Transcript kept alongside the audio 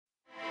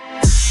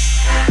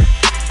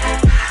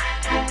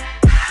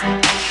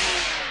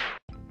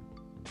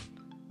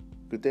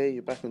Good day,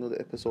 you're back on another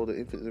episode of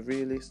Infinite the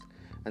Realist,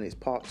 and it's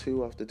part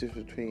 2 of the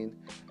difference between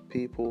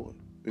people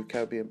with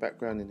Caribbean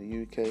background in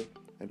the UK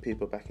and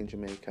people back in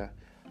Jamaica.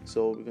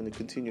 So we're going to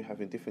continue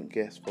having different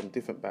guests from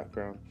different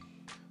background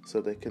so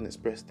they can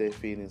express their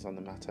feelings on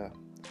the matter.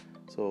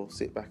 So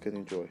sit back and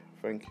enjoy.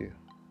 Thank you.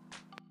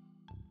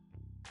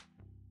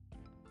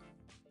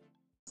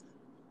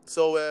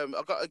 So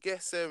I got a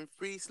guest,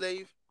 Free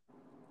Slave.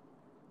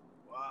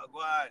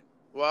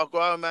 Well, go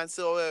on, man.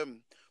 So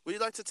would you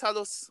like to tell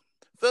us?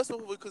 First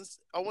of all,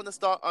 I want to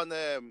start on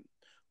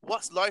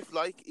what's life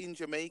like in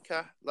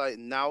Jamaica, like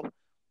now?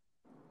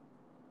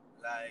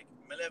 Like,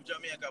 I left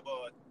Jamaica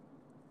about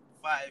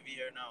 5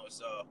 years now,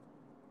 so,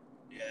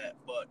 yeah,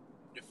 but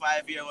the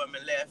 5 year when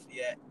I left,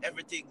 yeah,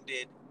 everything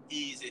did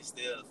easy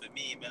still for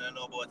me. I don't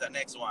know about the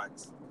next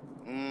ones.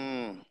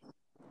 Yeah.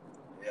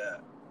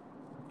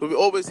 But we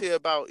always hear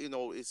about,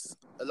 it's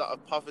a lot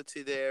of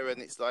poverty there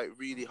and it's like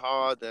really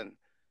hard and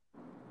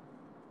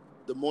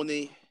the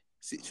money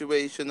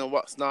situation and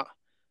what's not.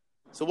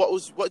 So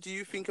what do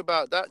you think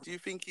about that? Do you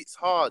think it's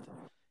hard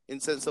in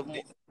sense of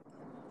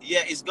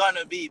Yeah, it's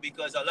gonna be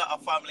because a lot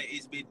of family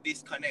is been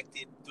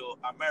disconnected to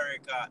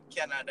America,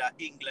 Canada,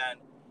 England,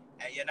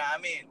 and you know what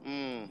I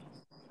mean?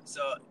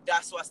 So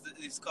that's what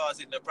is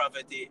causing the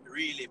poverty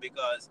really,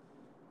 because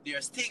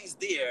there's things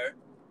there,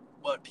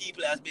 but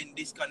people has been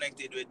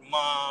disconnected with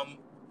mom,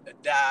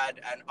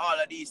 dad, and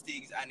all of these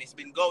things, and it's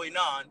been going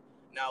on.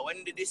 Now,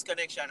 when the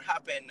disconnection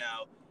happened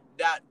now,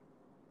 that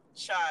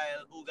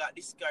child who got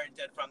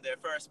disconnected from their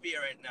first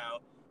parent now,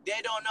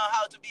 they don't know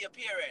how to be a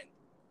parent.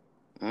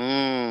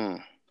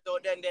 So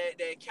then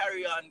they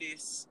carry on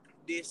this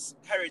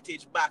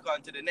heritage back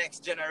onto the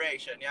next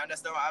generation. You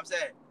understand what I'm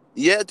saying?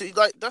 Yeah,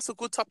 that's a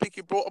good topic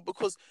you brought up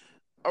because,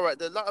 all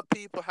right, a lot of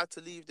people had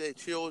to leave their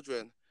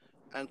children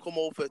and come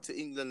over to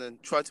England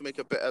and try to make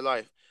a better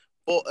life.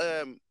 But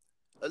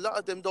a lot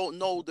of them don't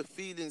know the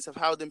feelings of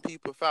how them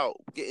people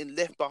felt getting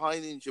left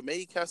behind in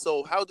Jamaica.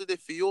 So how did they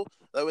feel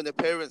like when their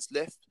parents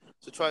left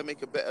to try and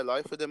make a better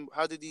life for them?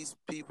 How did these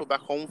people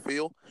back home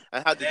feel?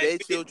 And how did their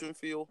children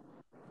feel?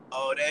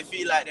 Oh, they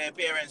feel like their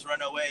parents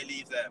run away,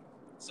 leave them.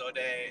 So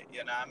they,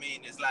 you know what I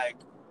mean? It's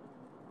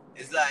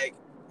like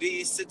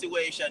these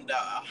situations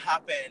that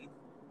happen,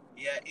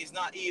 yeah, it's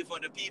not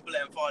even the people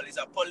involved, it's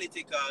a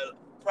political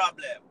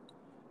problem.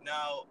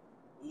 Now,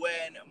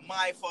 when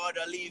my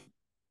father leave,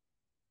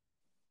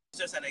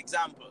 it's just an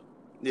example.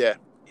 Yeah.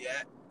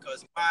 Yeah,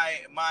 because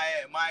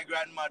my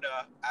grandmother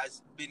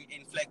has been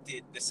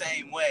inflicted the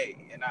same way,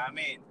 you know what I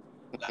mean?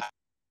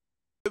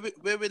 Like,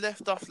 where we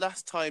left off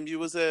last time, you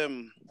was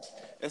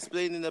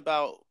explaining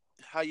about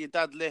how your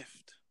dad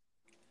left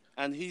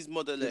and his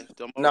mother left.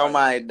 Now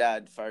my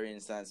dad, for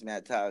instance, me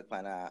I talk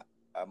on a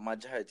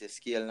majority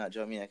scale in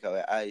Jamaica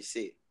where I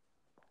see.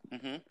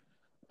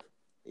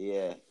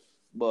 Yeah,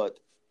 but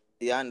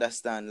you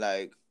understand,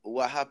 like,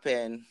 what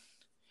happened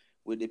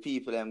with the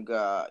people them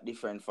got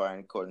different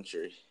foreign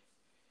country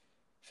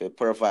for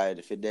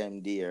provide for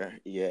them there,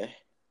 yeah.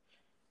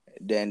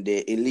 Then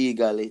the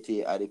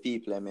illegality of the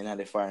people them in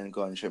the foreign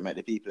country make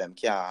the people them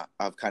can't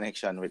have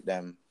connection with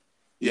them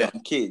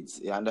young kids,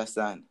 you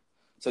understand?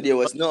 So there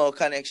was no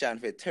connection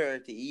for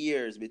 30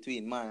 years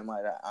between my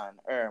mother and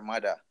her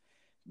mother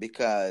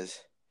because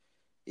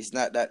it's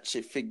not that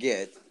she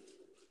forget,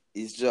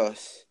 it's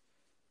just,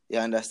 you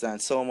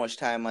understand, so much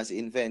time has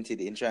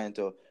invented in trying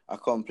to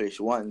accomplish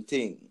one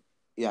thing,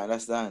 you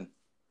understand?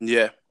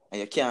 Yeah.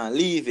 And you can't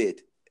leave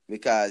it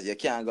because you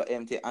can't go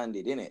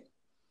empty-handed, innit?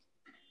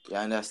 You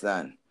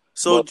understand?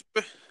 So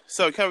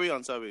carry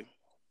on, sorry.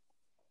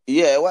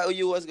 Yeah, what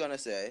you was going to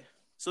say?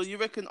 So you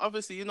reckon,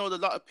 obviously, a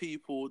lot of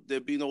people,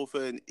 they've been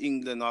over in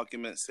England,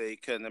 argument's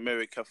sake, and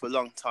America for a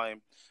long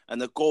time,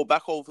 and they go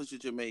back over to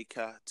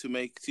Jamaica to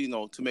make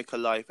a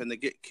life, and they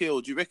get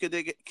killed. Do you reckon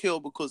they get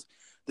killed because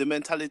the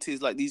mentality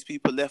is like these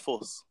people left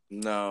us?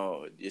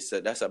 No,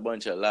 that's a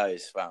bunch of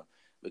lies, fam.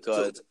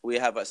 Because we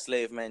have a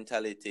slave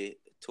mentality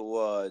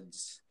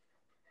towards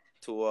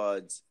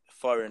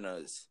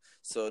foreigners.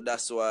 So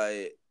that's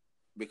why,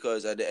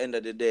 because at the end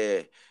of the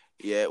day,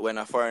 yeah, when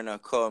a foreigner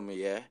come,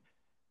 yeah,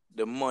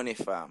 the money,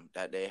 fam,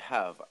 that they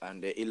have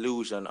and the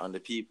illusion on the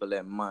people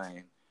in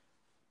mind,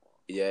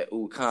 yeah,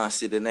 who can't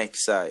see the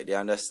next side, you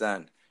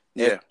understand?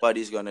 Yeah.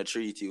 Everybody's gonna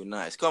treat you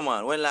nice. Come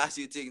on, when last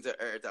you think to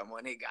earth a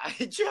money guy?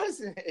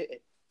 Trust me.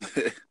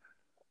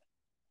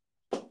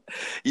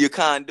 You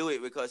can't do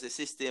it because the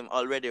system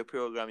already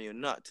programmed you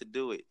not to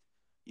do it.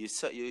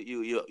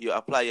 You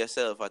apply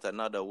yourself at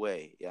another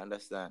way, you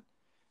understand?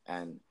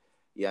 And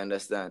you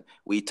understand?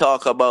 We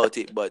talk about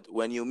it, but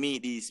when you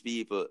meet these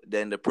people,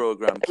 then the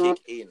program kick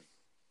in.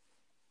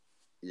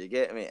 You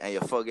get me? And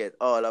you forget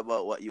all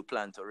about what you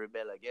plan to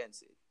rebel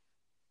against it.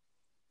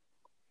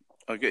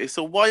 Okay,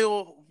 so why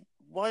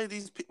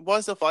is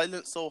the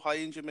violence so high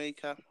in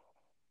Jamaica?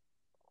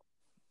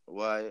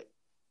 Why?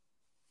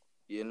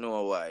 You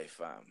know why,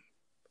 fam.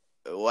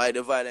 Why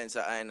the violence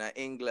are high in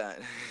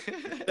England?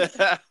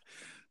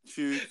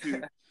 True.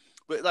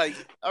 But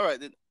all right,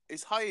 then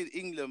it's high in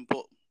England,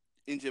 but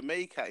in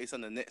Jamaica it's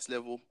on the next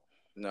level.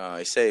 No,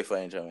 it's safer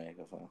in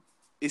Jamaica, fam.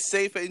 It's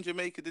safer in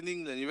Jamaica than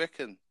England, you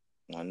reckon?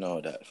 I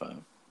know that,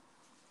 fam.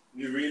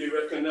 You really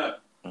reckon that?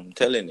 I'm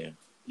telling you.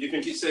 You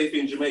think it's safe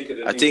in Jamaica than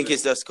England? I think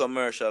it's just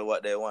commercial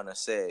what they want to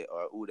say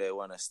or who they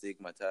want to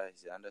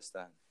stigmatize. You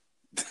understand?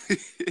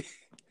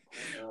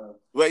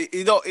 Well,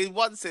 you know, in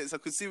one sense, I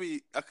could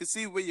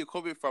see where you're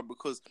coming from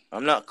because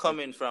I'm not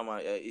coming from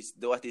it's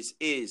what it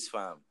is,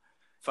 fam.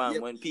 Fam,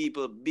 Yep. when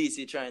people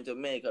busy trying to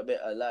make a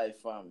better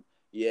life, fam.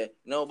 Yeah,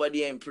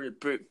 nobody ain't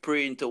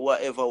praying to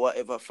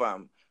whatever,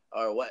 fam,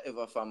 or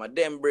whatever, fam. And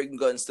them bring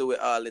guns to it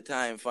all the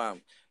time,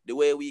 fam. The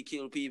way we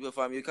kill people,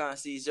 fam, you can't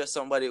see it's just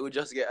somebody who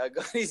just get a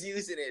gun is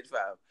using it,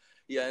 fam.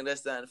 You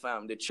understand,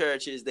 fam? The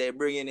churches, they're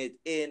bringing it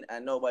in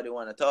and nobody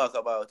want to talk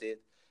about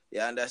it. You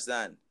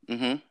understand?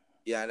 Mm-hmm.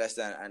 You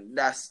understand? And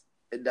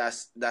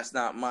that's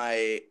not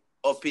my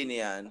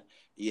opinion,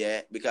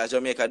 yeah, because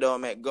Jamaica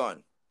don't make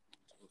gun.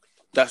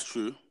 That's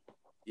true.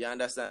 You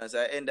understand?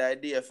 So in the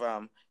idea,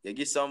 fam, you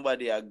give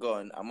somebody a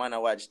gun, a man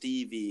watch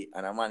TV,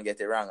 and a man get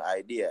the wrong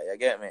idea. You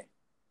get me?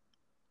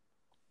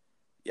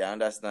 You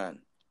understand?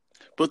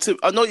 But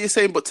I know what you're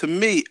saying, but to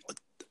me,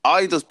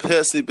 I just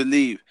personally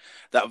believe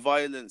that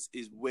violence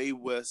is way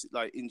worse,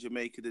 like in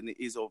Jamaica, than it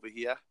is over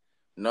here.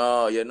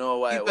 No, you know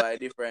why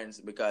difference?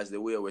 Because the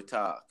way we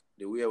talk,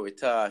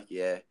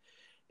 yeah,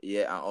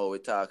 and how we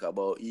talk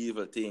about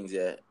evil things,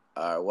 yeah,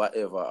 or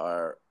whatever,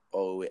 or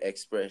how we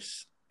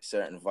express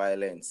certain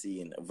violence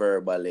scene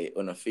verbally,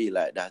 on feel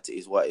like that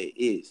is what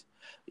it is.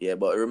 Yeah,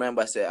 but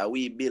remember, say,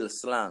 we build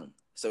slang.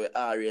 So we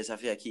always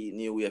have to keep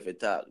new way of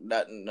talk.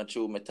 That not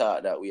true me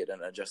talk that way,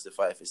 then I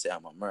justify if you say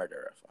I'm a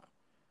murderer, fam.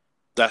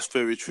 That's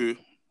very true.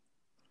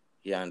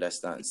 You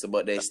understand? So,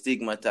 but they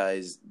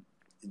stigmatize,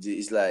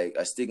 it's like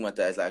a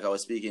stigmatize, like I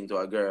was speaking to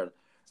a girl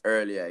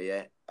earlier,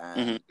 yeah?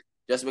 And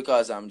just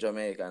because I'm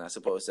Jamaican, I'm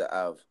supposed to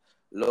have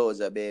loads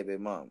of baby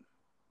mom.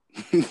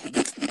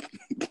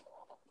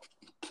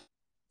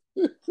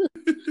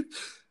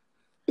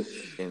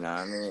 You know what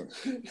I mean?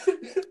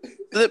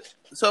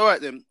 So, all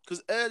right then,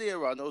 because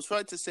earlier on, I was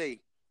trying to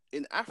say,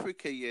 in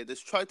Africa, yeah, they're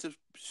trying to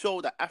show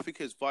that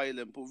Africa is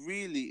violent, but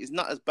really it's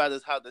not as bad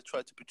as how they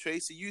try to portray.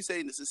 So you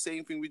saying it's the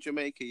same thing with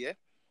Jamaica, yeah?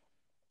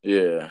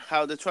 Yeah.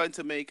 How they're trying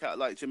to make out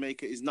like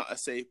Jamaica is not a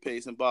safe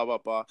place and blah, blah,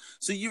 blah.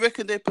 So you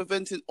reckon they're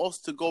preventing us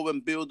to go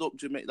and build up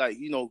Jamaica, like,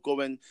 you know, go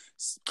and...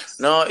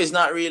 No, it's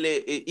not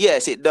really...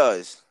 yes, it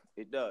does.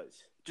 It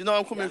does. Do you know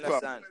where I'm coming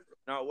from?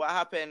 Now, what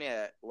happened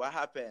here?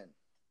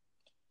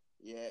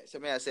 Yeah, so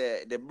may I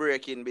say the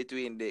breaking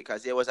between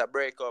because there was a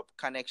breakup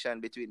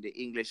connection between the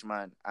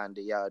Englishman and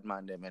the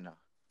Yardman, them, you know.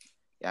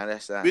 You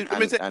understand?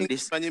 And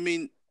this, man, you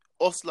mean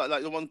us,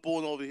 like the ones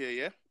born over here,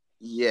 yeah?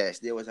 Yes,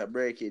 there was a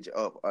breakage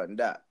up on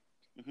that.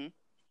 Mm-hmm.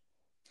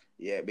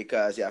 Yeah,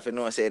 because you have to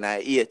know, saying in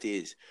the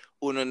 80s,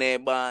 uno ne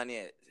born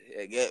yet.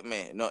 You get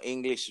me? No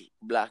English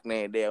black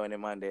name there when the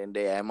man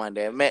there, man,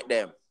 they met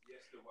them.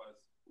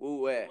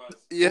 Who were?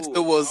 Yes,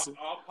 there was.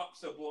 Our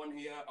pops are born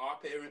here. Our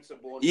parents are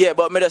born here. Yeah,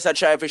 but me just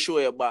try to show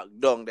you back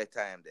down the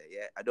time there,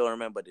 yeah? I don't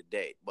remember the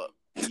date, but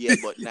yeah,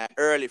 but in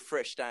early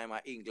fresh time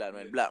at England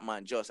when black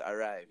man just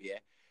arrived, yeah?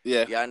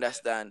 Yeah. You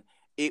understand?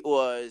 It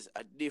was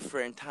a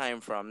different time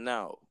from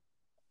now.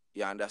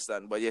 You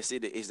understand? But you see,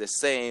 it's the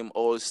same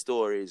old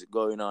stories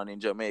going on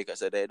in Jamaica,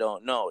 so they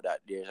don't know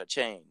that there's a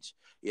change.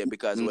 Yeah,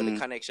 because when the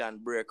connection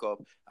break up,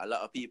 a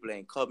lot of people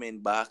ain't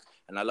coming back,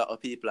 and a lot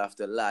of people have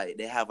to lie.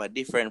 They have a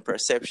different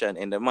perception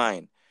in the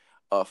mind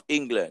of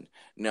England.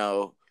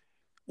 Now,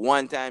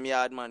 one time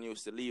Yardman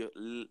used to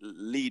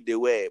lead the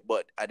way,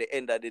 but at the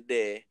end of the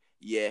day,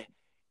 yeah,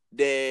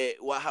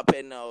 what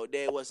happened now,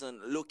 they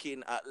wasn't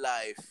looking at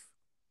life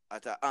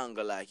at an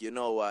angle like, you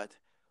know what,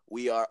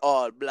 we are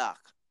all black.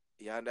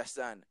 You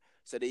understand?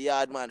 So the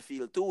Yardman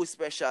feel too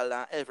special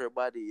than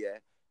everybody, yeah,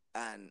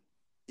 and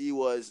he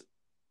was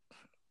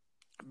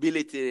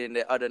belittling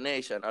the other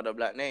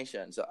black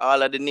nation. So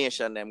all of the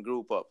nation them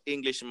group up,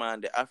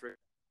 Englishman, the African,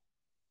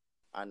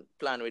 and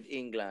plan with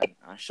England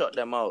and shut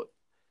them out.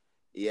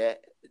 Yeah,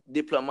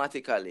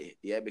 diplomatically,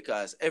 yeah,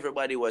 because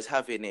everybody was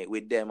having it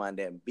with them and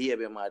them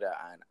baby mother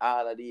and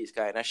all of these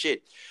kind of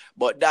shit.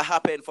 But that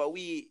happened for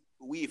we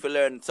to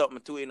learn something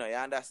too, you know, you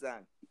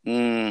understand?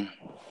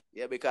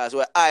 Yeah, because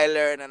what I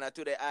learned and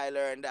today I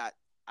learned that.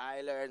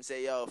 I learned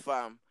say, yo,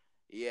 fam,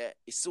 yeah,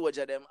 it's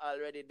soldier them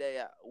already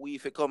there. We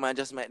if come and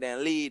just make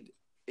them lead.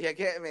 You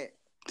get me?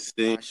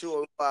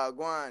 Sure,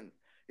 go on.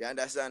 You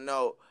understand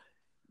now?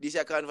 This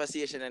is a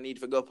conversation I need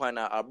to go upon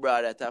a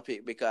broader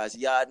topic because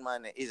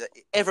Yardman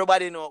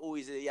everybody know who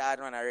is the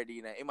Yardman already.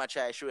 You know? He might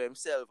try to show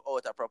himself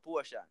out of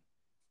proportion.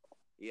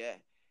 Yeah.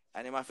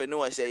 And he might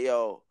know and say,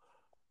 yo,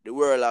 the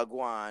world are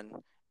going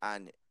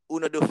and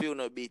uno do feel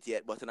no beat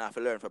yet, but I have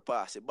to learn to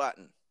pass the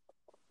button.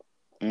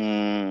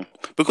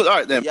 Because all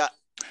right then. Yeah.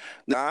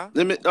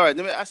 Let me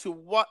ask you,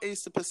 what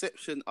is the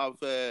perception of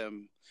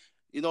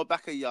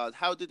back a yard?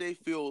 How do they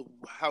feel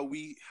how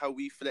we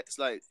flex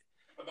like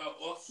about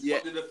us? Yeah.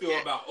 What do they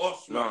feel about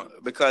us, man? No,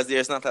 because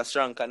there's not a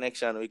strong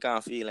connection, we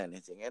can't feel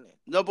anything, innit?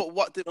 No, but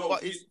what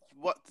is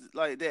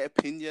their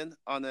opinion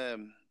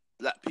on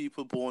black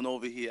people born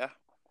over here?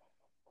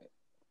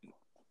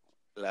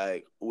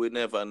 like we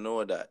never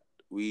know that.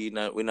 We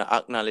not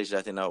acknowledge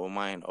that in our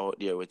mind out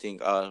there. We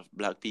think all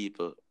black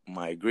people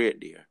migrate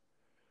there.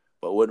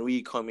 But when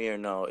we come here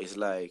now, it's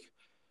like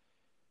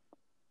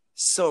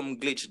some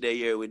glitch there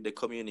here with the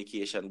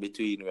communication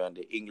between we and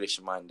the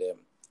Englishman them.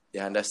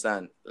 You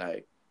understand?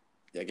 Like,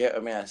 you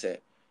get what I say?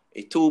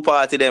 A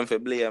two-party them for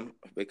blame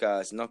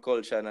because no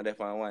culture not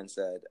on one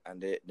side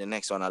and the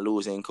next one are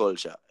losing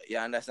culture. You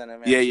understand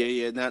what I Yeah, say?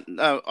 yeah.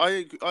 No,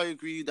 I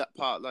agree with that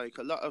part. Like,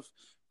 a lot of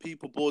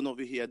people born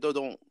over here, they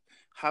don't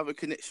have a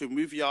connection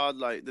with yard.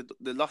 Like,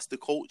 they lost the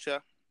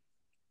culture.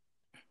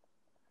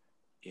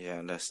 Yeah,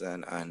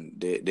 understand. And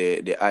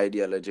the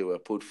ideology were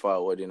put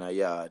forward in a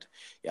yard.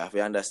 You have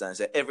to understand.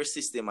 So every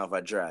system have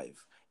a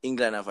drive.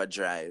 England have a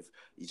drive.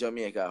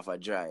 Jamaica have a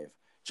drive.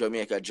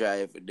 Jamaica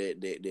drive.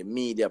 The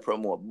media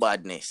promote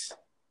badness.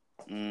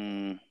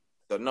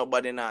 So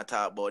nobody now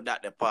talk about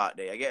that the part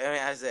there. You get what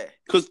I say?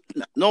 Because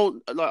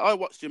no, like I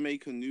watch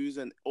Jamaican news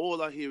and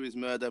all I hear is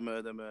murder.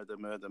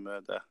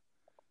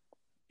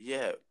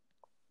 Yeah.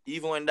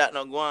 Even when that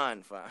not go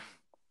on, fam.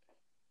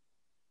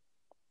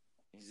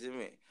 You see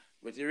me?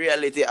 But the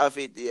reality of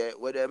it, yeah,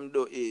 what them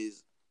do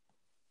is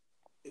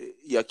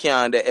you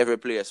can't do every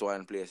place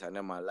one place and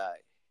them a lie.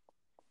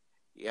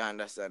 You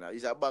understand?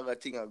 It's a bag of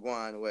thing going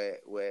on where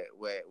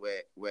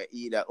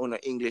either on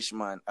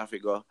Englishman have to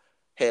go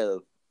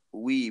help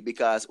we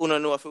because uno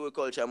know if we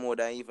culture more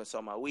than even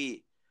some of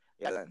we.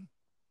 Yeah.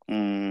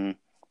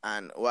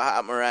 And what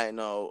happened right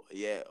now,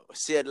 yeah,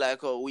 said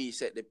like how we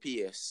set the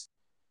pace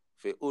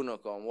for uno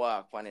can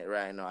walk on it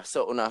right now.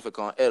 So uno have to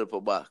come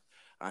help back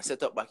and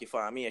set up back the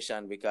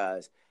formation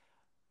because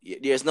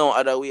there's no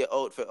other way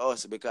out for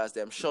us because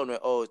them shun we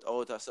out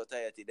of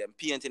society. Them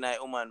painting our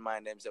human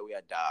mind, them say we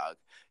are dog.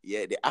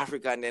 Yeah, the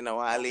African they know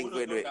I link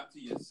with it.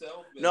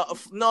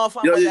 No,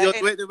 fam.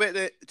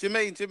 Wait,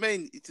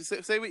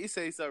 Jermaine, say what you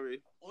say,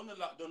 sorry. Una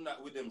lot done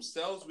that with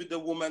themselves, with the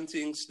woman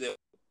thing still.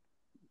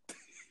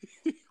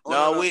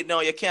 No,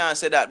 you can't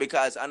say that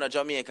because I'm not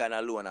Jamaican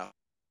alone.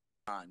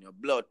 Your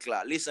blood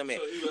clot. Listen me.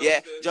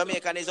 Yeah,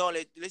 Jamaican is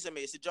only, listen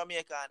me, it's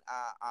Jamaican,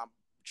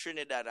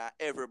 Trinidad and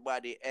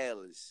everybody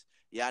else.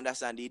 You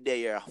understand?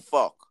 They are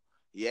fuck.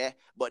 Yeah?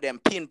 But them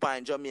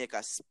pinpoint Jamaica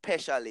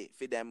especially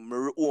for them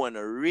own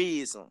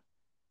reason.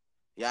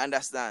 You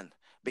understand?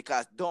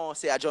 Because don't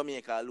say a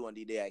Jamaica alone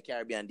the day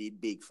Caribbean did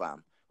big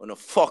fam. Uno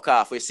fuck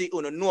off. You see,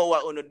 uno know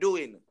what uno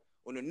doing.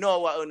 Uno know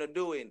what uno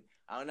doing.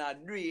 And uno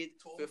do it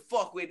for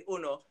fuck with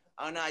uno.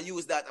 And uno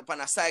use that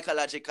upon a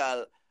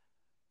psychological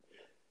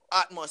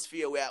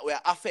atmosphere where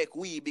affect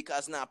we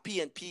because now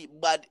PNP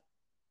but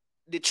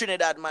the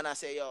Trinidad man I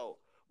say yo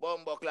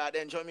Bumbuckler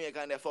then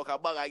Jamaican they fuck a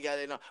bag of girl,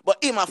 you know.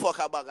 But him a fuck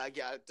a bag of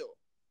girl too.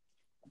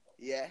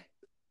 Yeah?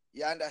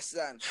 You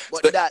understand?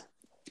 But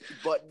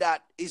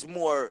that is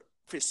more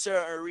for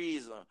certain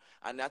reason.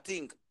 And I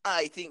think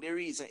the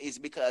reason is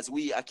because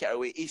we are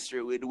carry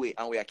history with we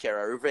and we are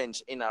carry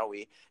revenge in our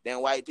way.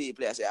 Then white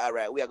people say, all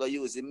right, we are gonna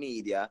use the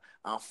media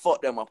and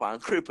fuck them up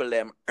and cripple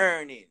them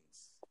earnings.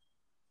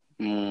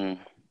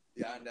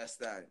 You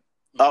understand?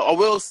 I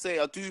will say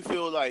I do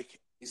feel like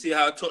you see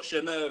how I touched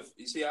the nerve?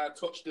 You see how I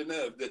touched the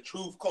nerve? The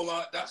truth come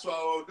out, that's what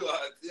I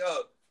do. Yo.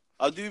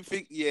 I do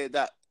think, yeah,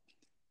 that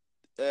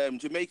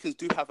Jamaicans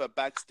do have a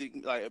bad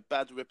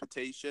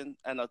reputation,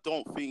 and I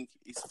don't think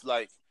it's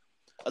like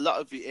a lot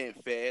of it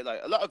ain't fair.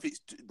 Like a lot of it's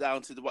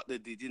down to what they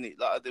did, innit?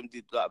 A lot of them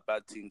did like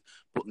bad things.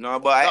 But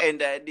at the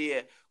end of the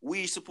day,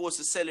 we supposed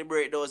to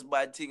celebrate those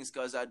bad things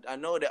because I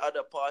know the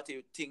other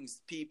party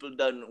things people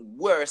done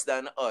worse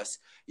than us,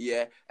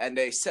 yeah, and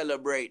they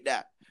celebrate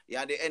that.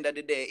 Yeah, at the end of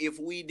the day, if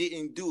we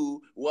didn't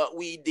do what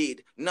we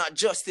did, not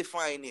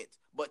justifying it,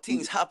 but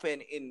things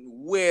happen in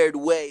weird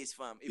ways,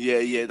 fam.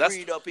 If that's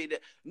read up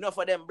it. Enough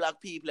of them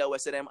black people that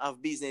say them have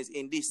business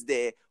in this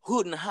day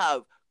wouldn't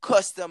have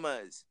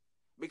customers.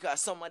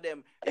 Because some of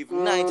them, if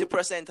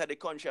 90% of the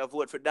country have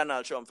voted for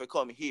Donald Trump to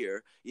come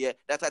here, yeah,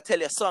 that I tell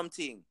you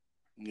something.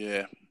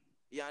 Yeah.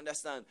 You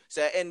understand?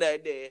 So at the end of the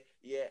day,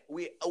 yeah,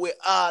 we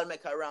all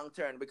make a wrong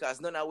turn because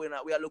none of we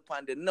are look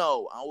on the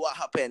now and what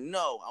happened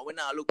now, and we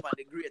now look on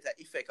the greater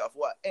effect of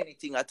what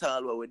anything at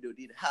all what we do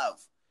did have.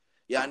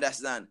 You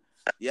understand?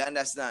 You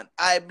understand?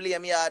 I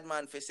blame yard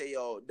man for say,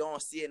 yo,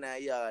 don't stay in a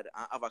yard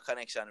and have a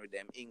connection with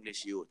them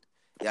English youth.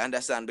 You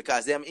understand?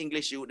 Because them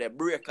English youth, they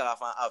break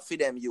off and have for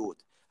them youth.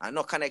 And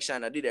no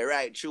connection, I did it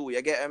right through.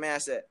 You get what I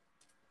say?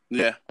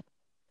 Yeah.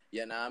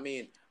 You know what I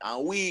mean?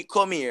 And we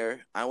come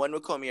here, and when we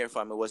come here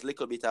from, it was a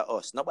little bit of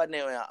us. Nobody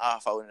know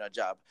offer a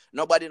job.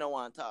 Nobody don't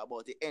want to talk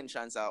about the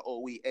entrance or how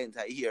we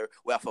enter here.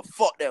 We have to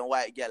fuck them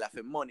white girl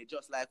for money,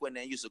 just like when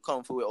they used to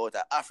come for out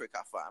of Africa,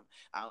 fam.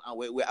 And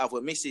we have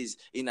a missus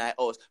in our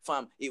house.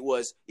 Fam, it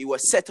was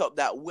set up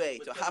that way,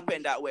 to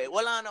happen that way.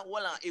 Hold on.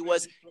 It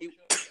was...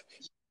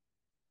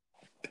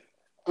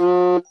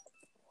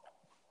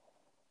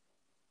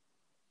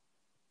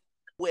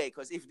 way,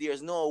 because if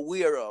there's no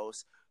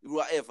warehouse,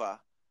 whatever,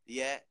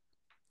 yeah,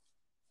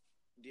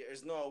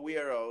 there's no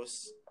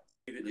warehouse,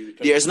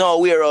 There's no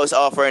warehouse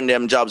offering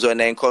them jobs when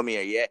they come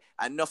here, yeah?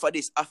 And enough of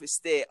this office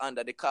stay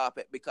under the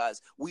carpet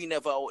because we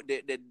never,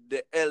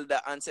 the elder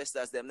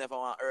ancestors, them never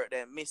want to hurt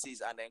them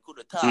misses and then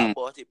could talk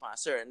about it on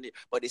certainly.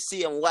 But the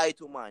same white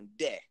woman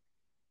there,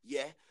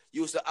 yeah,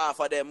 used to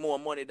offer them more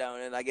money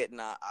down and I getting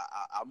a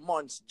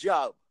month's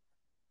job.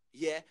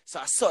 Yeah, so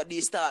I saw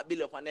these start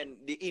build up and then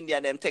the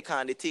Indian them take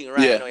on the thing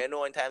right now. You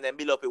know, in time them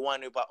build up a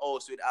one up a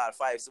house with all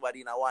five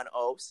somebody in a one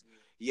house.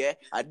 Yeah,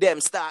 and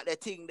them start the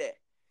thing there.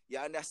 You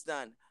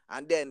understand?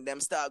 And then them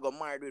start go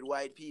married with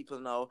white people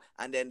now,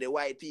 and then the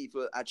white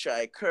people I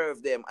try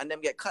curve them, and them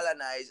get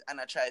colonized, and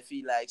I try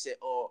feel like say,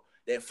 oh,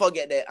 they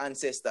forget their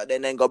ancestor,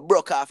 then go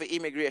broke off the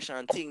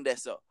immigration thing there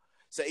so.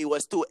 So it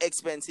was too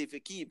expensive to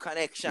keep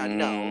connection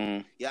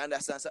now. You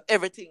understand? So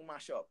everything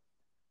mash up.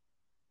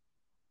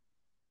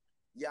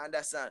 You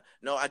understand?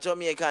 Now a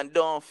Jamaican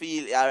don't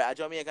feel a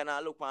Jamaican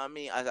look on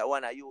me as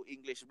one of you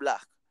English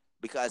black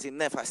because he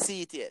never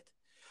see it yet.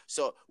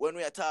 So when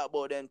we are talking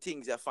about them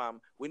things, fam,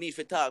 we need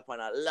to talk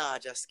on a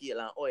larger scale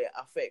and how it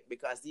affect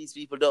because these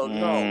people don't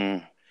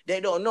know.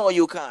 They don't know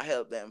you can't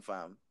help them,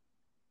 fam.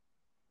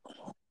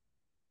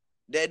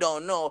 They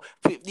don't know.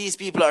 These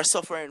people are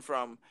suffering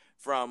from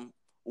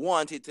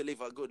wanting to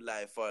live a good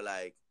life for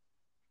like,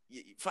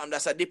 fam,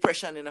 that's a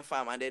depression in a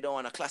fam and they don't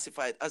want to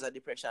classify it as a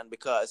depression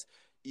because,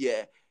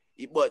 yeah,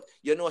 but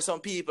you know some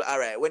people, all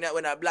right, when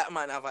a black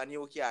man have a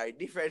new car,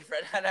 different from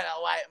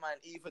a white man,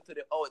 even to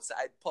the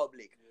outside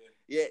public.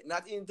 Yeah,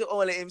 not into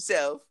only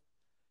himself.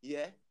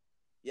 Yeah.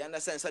 You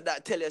understand? So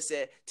that tell you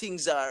say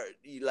things are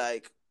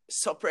like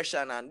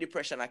suppression and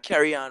depression are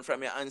carry on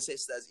from your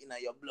ancestors in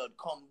your blood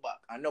come back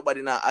and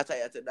nobody not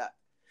attire to that.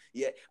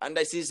 Yeah. And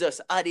this is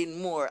just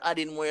adding more.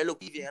 You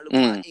look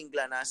at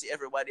England and see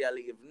everybody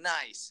live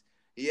nice.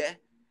 Yeah.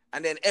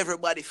 And then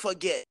everybody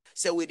forget.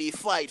 So we dey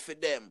fight for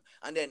them.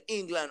 And then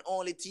England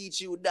only teach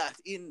you that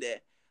in there.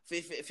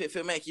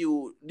 If make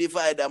you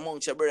divide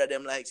amongst your brother,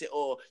 them like say,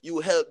 oh, you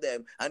help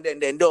them, and then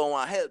they don't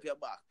want to help you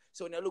back.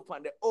 So when you look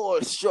on the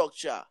whole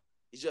structure,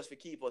 it's just to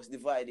keep us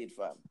divided,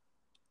 fam.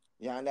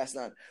 You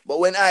understand? But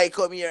when I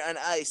come here and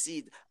I see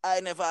it, I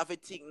never have to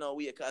think no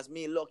way, because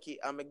me lucky,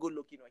 I'm a good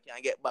looking, I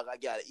can get back a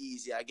girl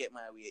easy, I get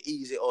my way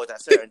easy out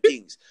of certain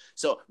things.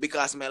 So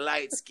because my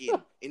light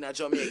skin in a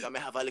Jamaica, I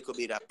have a little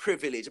bit of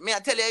privilege. May I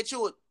tell you the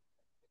truth?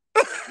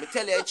 Me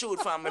tell you the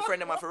truth, fam. My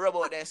friend them have to rub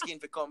out their skin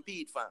to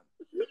compete, fam.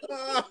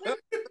 Man,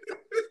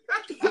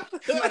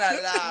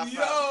 I laugh,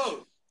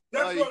 yo,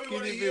 that's you what we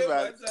want to kidding me, hear,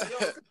 man?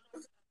 man.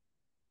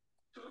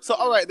 So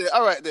all right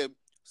then.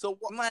 So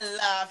what? Man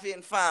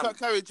laughing, fam.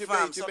 Carry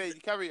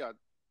Jermaine, carry on.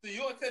 So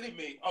you're telling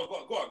me?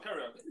 Oh, go on,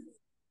 carry on.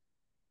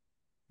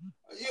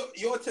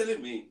 You're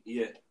telling me,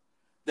 yeah,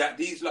 that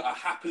these lot are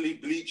happily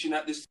bleaching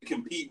at this to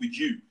compete with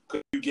you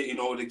because you getting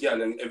all the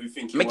gal and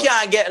everything. Me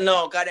can't get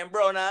no, cause them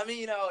brown on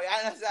me, you know.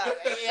 You understand?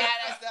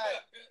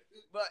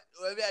 But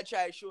when we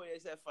try to show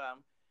yourself,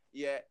 fam,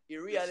 yeah, in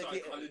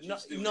reality,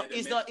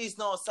 it's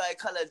not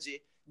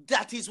psychology.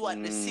 That is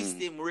what the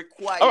system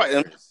requires. All right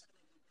then.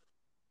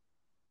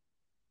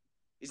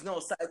 It's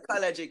no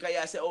psychology, because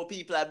you say, oh,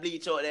 people are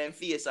bleach out their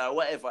face or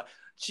whatever.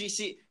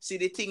 See,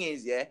 the thing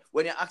is, yeah,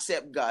 when you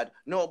accept God,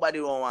 nobody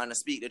won't want to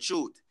speak the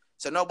truth.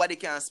 So nobody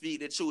can speak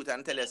the truth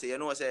and tell you, say, you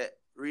know, say,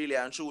 really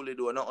and truly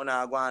do, nothing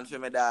I go on for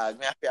me, dog.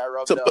 Me have to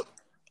rub down.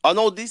 I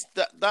know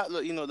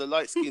that you know, the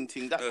light skin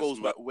thing, that goes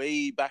back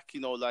way back, you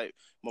know, like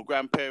my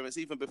grandparents,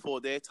 even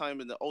before their time,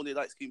 and the only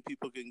light skinned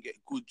people can get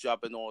good job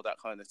and all that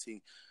kind of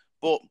thing.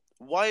 But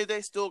why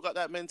they still got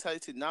that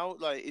mentality now?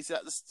 Like, is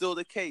that still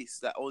the case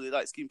that only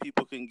light skinned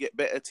people can get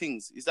better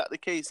things? Is that the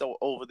case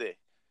over there?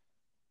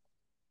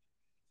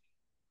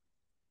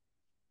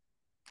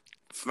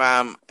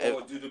 Fam,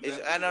 what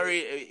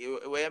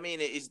I mean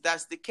is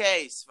that's the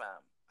case,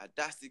 fam.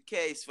 That's the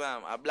case,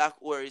 fam. A black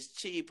ore is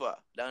cheaper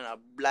than a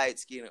light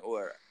skin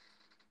ore.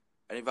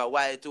 And if a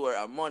white ore,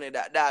 a money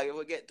that dog, if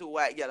we get two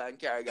white girl and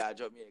carry God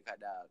Jamaica,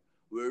 dog,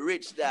 we're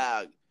rich,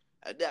 dog.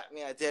 And that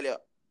me I tell you.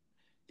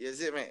 You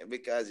see me?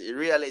 Because the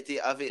reality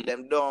of it,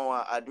 them don't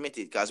want to admit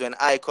it. Because when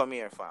I come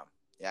here, fam,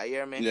 you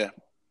hear me? Yeah.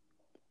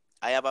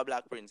 I have a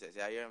black princess,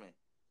 you hear me?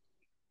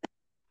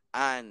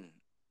 And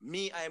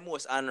me, I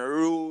most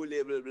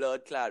unruly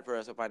blood clot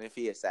person on the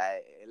face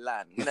I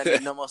land. You don't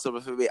need no muscle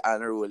to be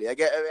unruly. You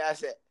get what I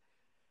say?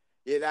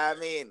 You know what I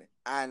mean?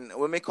 And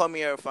when me come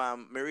here,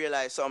 fam, me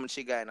realize something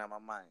she got in my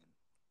mind.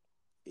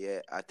 Yeah,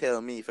 I tell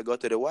me if I go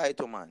to the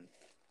white woman,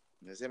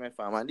 you see me,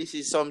 fam? And this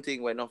is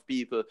something where enough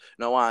people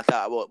don't want to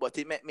talk about, but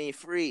it make me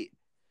free.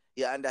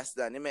 You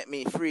understand? It make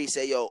me free.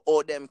 Say, yo,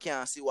 all them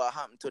can't see what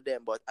happened to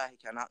them, but I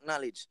can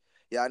acknowledge.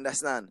 You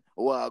understand?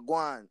 Well, go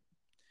on.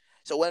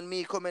 So when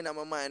me come in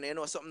my mind, you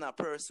know, something that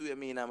pursue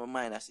me in my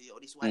mind, I say, yo,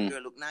 this white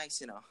girl look nice,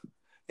 you know.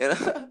 You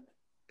know?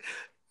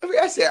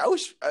 I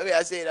wish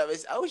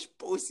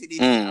posting this.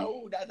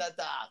 Oh,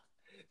 that.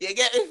 You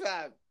get me,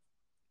 fam?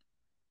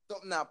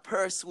 Something that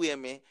pursue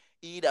me,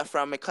 either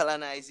from my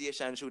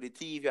colonization through the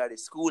TV or the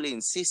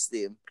schooling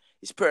system,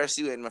 is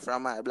pursuing me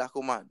from my black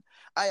woman.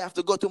 I have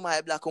to go to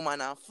my black woman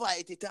and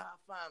fight it off,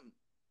 fam.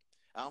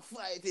 And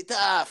fight it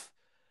off.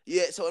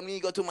 Yeah, so when me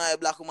go to my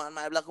black woman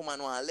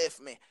want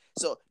left me.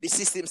 So the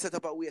system set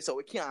up a way so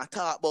we can't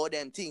talk about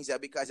them things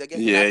because you get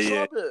in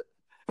trouble.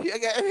 You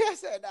get me? I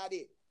said,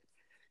 Daddy.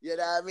 You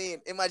know what I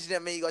mean?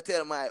 Imagine me go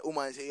tell my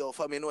woman, say, yo,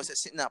 for me, no, say,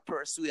 sitting there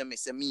pursuing me,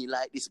 say, me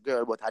like this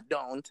girl, but I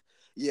don't.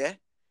 Yeah?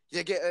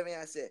 You get what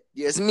I say?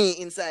 There's me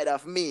inside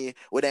of me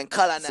with then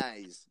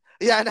colonize.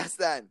 You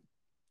understand?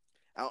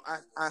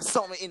 And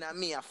something in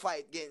me, I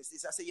fight against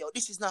this. I say, yo,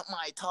 this is not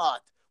my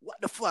thought.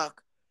 What the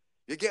fuck?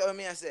 You get what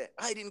I say?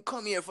 I didn't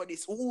come here for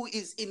this. Who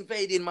is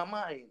invading my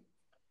mind?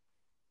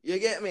 You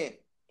get me?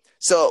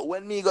 So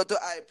when me go to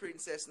I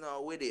Princess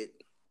now with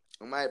it,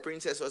 my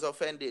princess was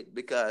offended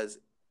because,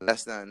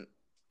 understand,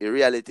 in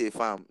reality,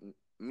 fam,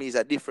 me is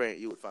a different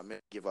youth, fam. Me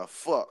give a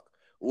fuck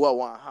what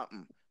want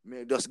happen.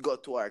 Me just go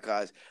to her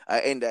because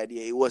at the end of the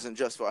day, it wasn't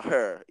just for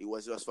her. It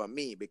was just for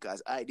me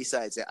because I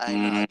decided that I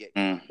not get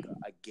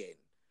again.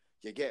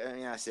 You get what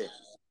I say?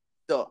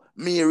 So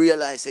me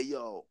realize, say,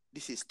 yo,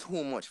 this is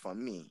too much for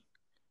me.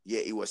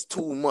 Yeah, it was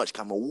too much.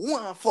 Come on,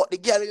 one fuck the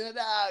girl in the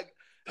dog.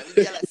 And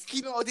the girl like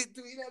skin out it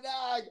too in the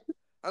dog.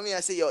 I mean,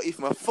 I say, yo,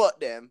 if I fuck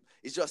them,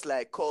 it's just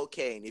like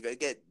cocaine. If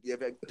you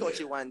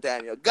touch it one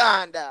time, you're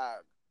gone,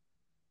 dog.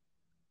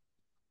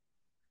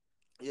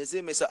 You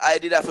see me? So I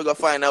did have to go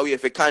find a way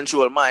to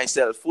control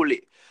myself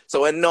fully.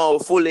 So when now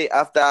fully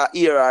after a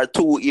year or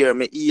 2 years,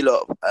 me heal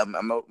up. I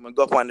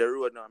go up on the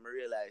road now, I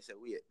realize,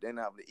 wait, then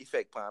have the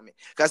effect on me.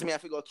 Because me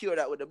have to go cure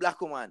that with the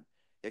black woman.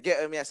 You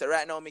get me? I say,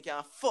 right now, me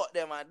can fuck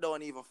them and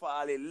don't even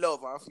fall in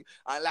love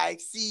and like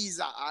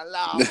Caesar and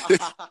laugh.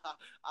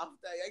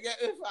 After, you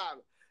get me,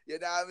 fam? You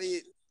know what I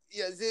mean?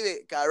 You see me?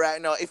 Because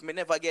right now, if me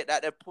never get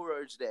that the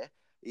purge there,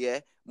 yeah,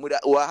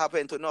 what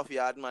happened to enough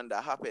yard man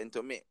that happened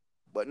to me.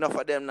 But enough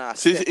of them now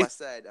step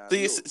aside.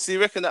 So you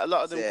reckon that a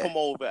lot of them come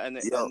over and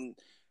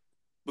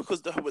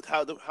because with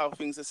how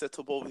things are set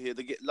up over here,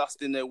 they get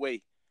lost in their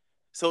way.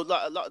 So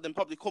like a lot of them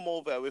probably come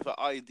over with an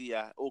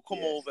idea or come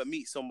over,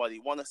 meet somebody,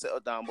 want to settle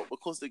down, but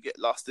because they get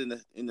lost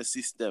in the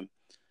system,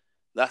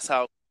 that's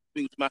how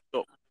things match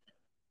up.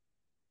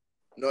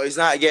 No, it's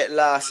not get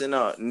lost, you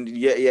know.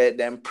 Yeah,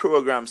 them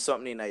program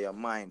something in your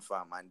mind,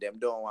 fam, and them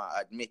don't want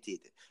to admit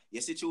it.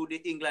 You see, through the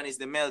England is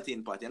the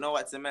melting pot. You know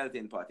what's the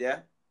melting pot,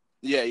 yeah?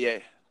 Yeah.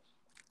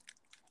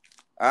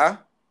 Huh?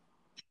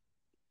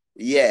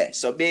 Yeah,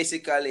 so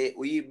basically,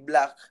 we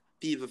black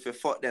people for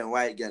fuck them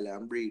white girl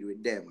and breed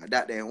with them, and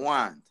that they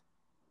want.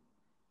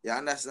 You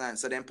understand?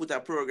 So then put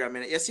a program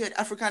in it. You see,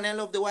 African they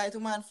love the white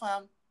woman,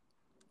 fam.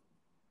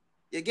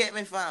 You get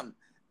me, fam?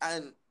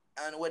 And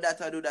with that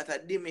I do that, I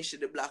diminish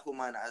the black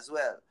woman as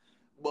well.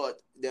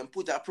 But then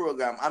put a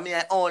program. I mean,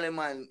 I only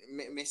man,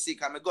 me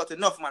sick, and me got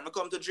enough, man. Me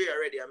come to Dre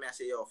already, and I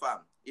say, yo, fam,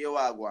 you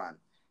are going.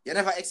 You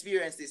never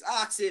experienced this.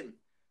 Ask him.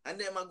 And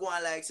then I go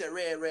on like, say,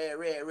 Ray.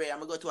 I'm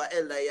going to go to an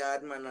elder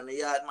yard man, and the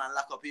yard man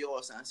lock up your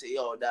house and say,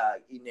 yo, dog,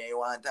 in there you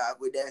want to talk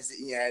with them,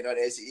 yeah, you know,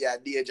 they say, yeah,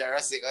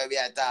 dangerous, what we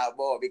are talking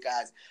about,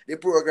 because the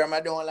program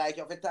I don't like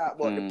you to talk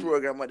about the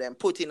program of them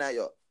put in at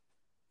you.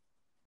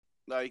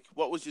 Like,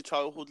 what was your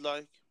childhood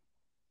like?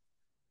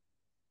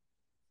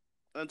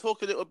 And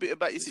talk a little bit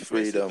about your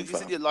situation. You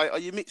said you're like, are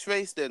you mixed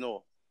race then,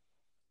 or?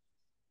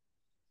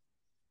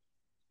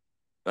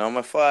 No,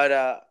 my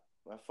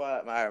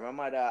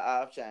mother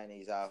half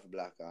Chinese, half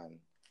black, and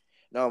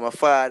no, my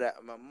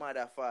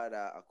mother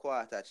father a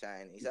quarter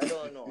Chinese. I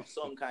don't know,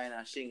 some kind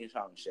of shing,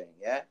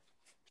 yeah.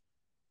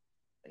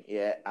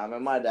 Yeah, and my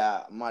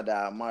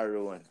mother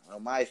maroon.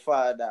 And my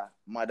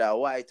mother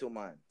white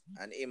woman,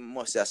 and him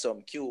must have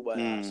some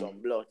Cuban or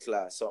some blood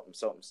class,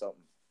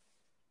 something.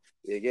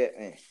 You get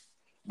me?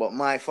 But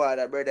my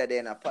father, brother, they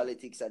in a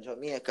politics at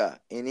Jamaica.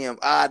 In him,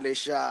 hardly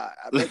shot.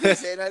 I bet you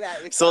say no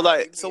that.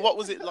 So what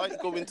was it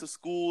like going to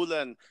school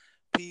and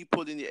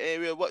people in the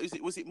area? What is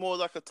it? Was it more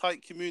like a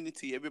tight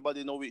community?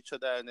 Everybody know each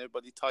other and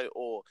everybody tight,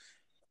 or?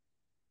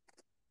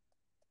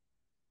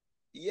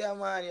 Yeah,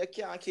 man, you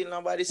can't kill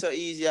nobody so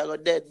easy. I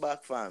got dead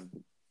back, fam.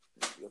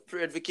 You're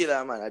afraid to kill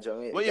a man at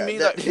Jamaica. What do you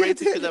mean, like afraid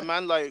to kill a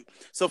man? Like,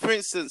 so for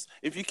instance,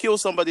 if you kill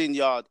somebody in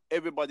yard,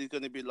 everybody's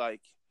gonna be like,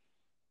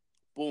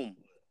 boom.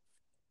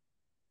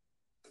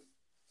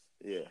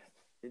 Yeah.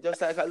 It's just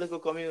like a little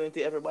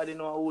community. Everybody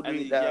know who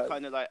do that. You're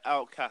kind of like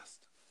outcast.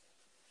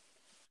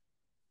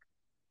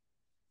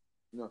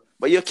 No.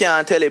 But you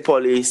can't tell the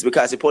police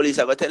because the police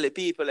are going to tell the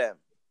people them.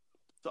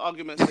 The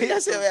argument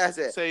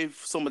say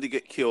if somebody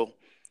get killed,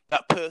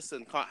 that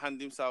person can't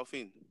hand himself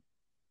in.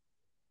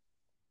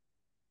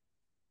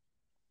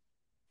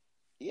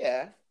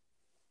 Yeah.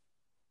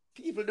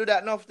 People do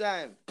that enough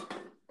time.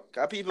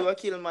 Because people will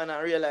kill man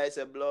and realize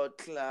a blood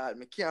clot.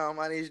 I can't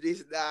manage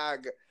this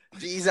dog.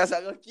 Jesus,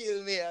 I'm going to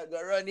kill me. I'm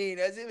going to run in.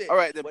 All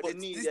right, then. But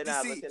see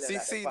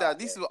that.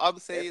 This is what I'm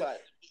saying.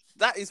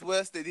 That is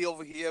worse than the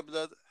over here,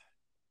 blood.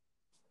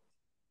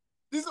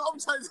 This is what I'm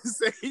trying to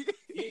say.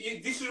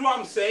 This is what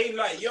I'm saying.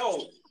 Like,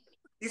 yo,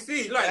 You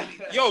see, like,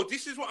 yo,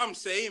 this is what I'm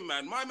saying,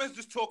 man. My man's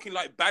just talking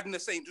like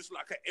badness ain't just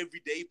like an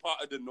everyday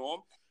part of the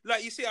norm.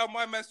 Like, you see how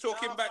my man's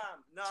talking no, bad?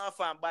 No,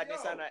 fam, badness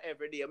is not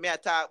every day. Me I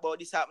talk about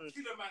this happen.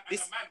 Kill a man, and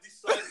a man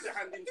decides to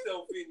hand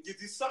himself in. You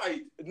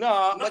decide.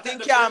 No, but he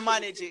can't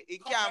manage it. He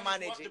can't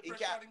manage it. He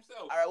can't.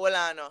 Himself. All right, well,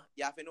 I know.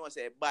 You have to know,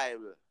 say,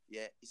 Bible,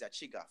 yeah, it's a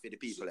trigger for the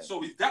people.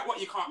 So is that what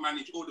you can't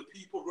manage? Or the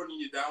people running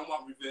you down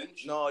want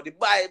revenge? No, the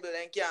Bible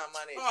and can't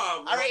manage.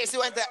 Oh, all right, you see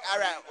when all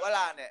right, well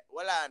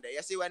on there.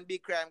 You see when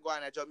big crime go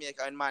on in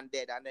Jamaica and man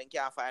dead and then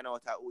can't find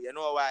out who. You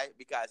know why?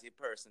 Because the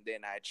person there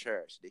in our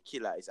church, the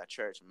killer is a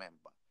church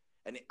member.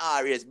 And the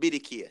always be the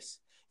case.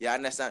 You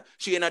understand?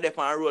 She ain't there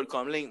on the road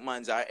come link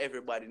mans or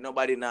everybody.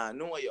 Nobody now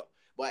know you.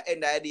 But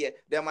end of the day,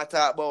 them a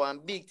talk about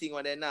one big thing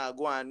when they now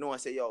go and know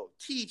and say, yo,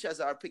 teachers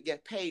are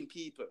paying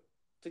people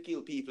to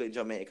kill people in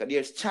Jamaica.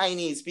 There's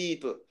Chinese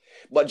people.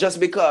 But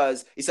just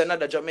because it's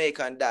another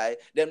Jamaican die,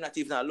 them not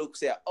even look,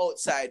 say,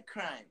 outside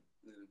crime.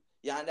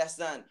 You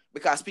understand?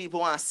 Because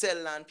people want to sell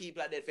land,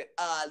 people are dead for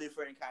all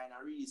different kind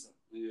of reasons.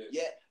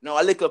 Yeah.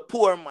 Now, a little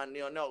poor man,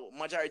 you know,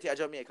 majority of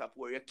Jamaica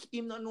poor. You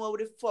him don't know what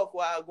the fuck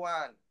what go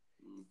on.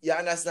 You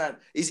understand?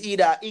 It's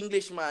either an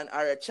Englishman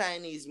or a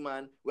Chinese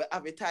man will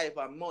have a type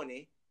of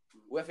money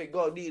where if you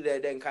go deal there,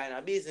 then kind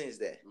of business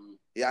there.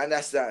 You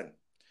understand?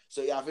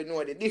 So you have to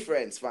know the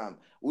difference, fam.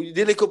 We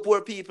the little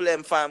poor people,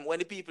 them, fam, when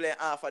the people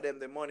ain't offer them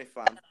the money,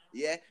 fam,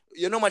 yeah?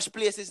 You know much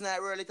places in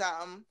that world it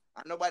and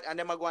nobody, and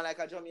them are going like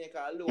a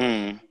Jamaica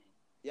alone.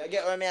 You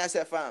get what I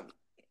say, fam?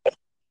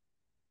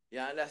 You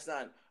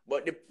understand?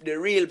 But the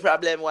real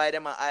problem why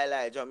them are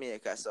highlight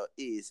Jamaica so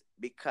is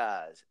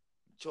because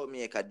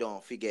Jamaica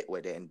don't forget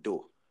what they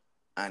do.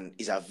 And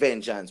it's a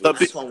vengeance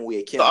with some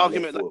way the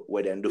argument like,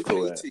 what they do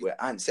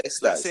for ancestors.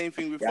 That same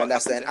thing with you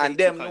understand? And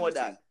them know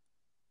that.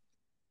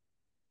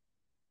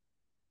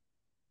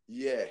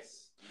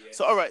 Yes.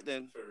 So all right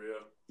then. For real.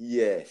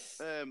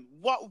 Yes.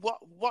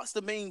 What's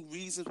the main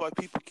reasons why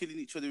people killing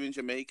each other in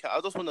Jamaica?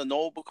 I just want to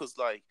know because,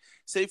 like,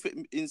 say for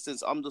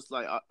instance, I'm just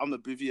like I'm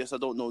oblivious. I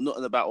don't know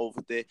nothing about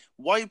over there.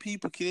 Why are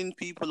people killing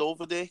people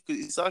over there?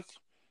 Because it's like,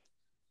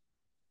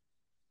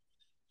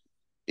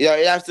 yeah,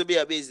 it has to be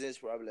a business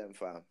problem,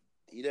 fam.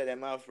 Either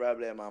them have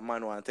problem or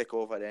man want to take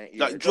over them.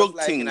 Like drug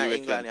thing, in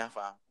England, yeah,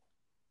 fam.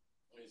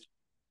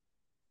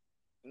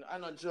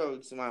 I'm not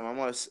drugs, man.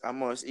 I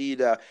must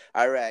either.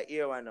 All right,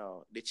 here I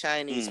know the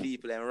Chinese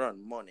people and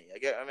run money. You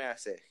get what I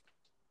say?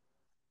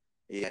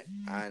 Yeah,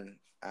 and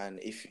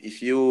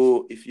if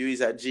you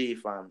is a G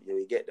fam, you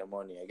will get the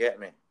money. You get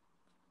me?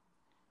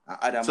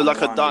 So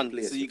like a done.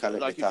 So you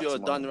like if you're a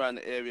done around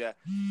the area,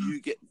 you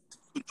get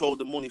control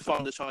the money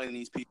from the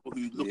Chinese people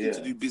who looking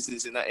to do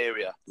business in that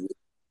area.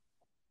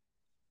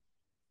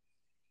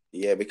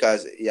 Yeah,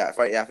 because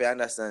if you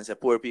understand, so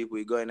poor people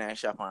we go in and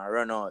shop and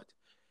run out.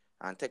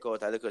 And take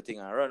out a little thing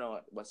and run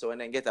out. But so when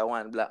they get a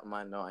one black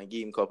man now and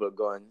give him a couple of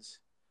guns,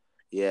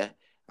 yeah,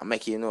 and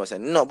make him know, say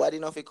nobody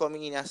know if he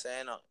coming in and say,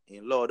 you know, he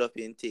load up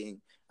in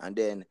thing, and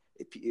then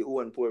he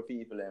own poor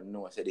people them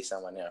know, say this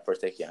someone there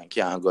protect you and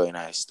can't go in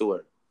a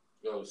store.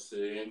 Yo,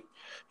 see.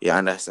 You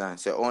understand?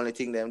 So only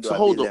thing them do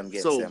so is them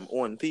get them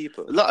own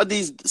people. A lot of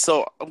these,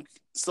 so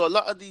a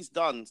lot of these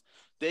dons,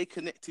 they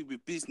connected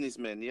with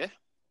businessmen, yeah.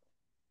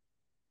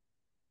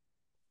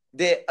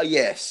 They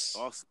yes.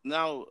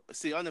 Now,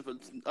 see, I never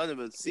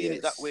seen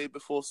it that way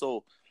before.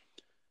 So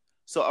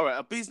all right,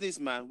 a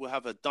businessman will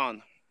have a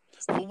don.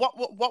 But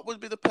what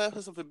would be the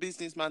purpose of a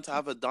businessman to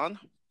have a don?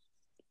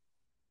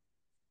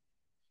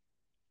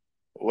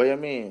 What do you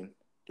mean?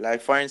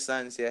 Like for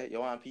instance, yeah,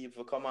 you want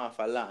people to come off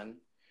a land,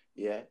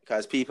 yeah,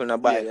 because people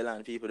not buy the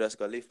land, people just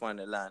go live on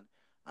the land,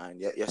 and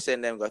you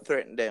send them go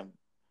threaten them,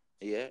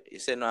 yeah. You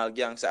send all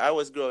gangs. I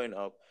was growing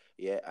up.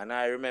 Yeah, and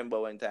I remember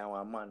one time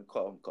one man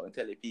come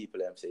tell the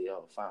people them say,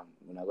 yo, fam,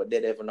 when I go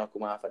dead ever not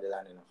come off of the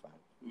land in the fam.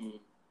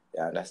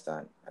 You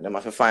understand? And them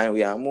have to find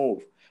way and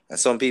move. And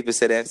some people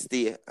say they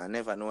stay and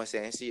never know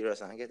saying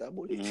serious and get a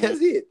bullet. That's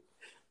it.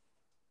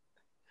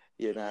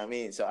 You know what I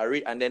mean? So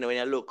and then when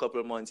you look a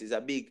couple of months, it's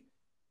a big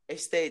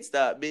estate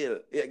start bill.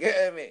 You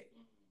get me?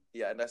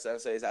 You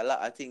understand? So it's a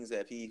lot of things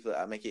that people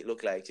make it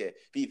look like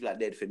people are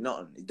dead for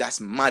nothing.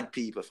 That's mad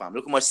people, fam.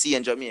 Look how much sea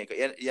in Jamaica.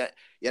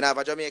 You know have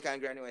a Jamaican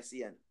granny when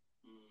seeing.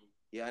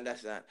 You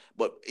understand?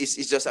 But it's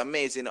just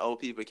amazing how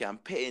people can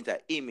paint an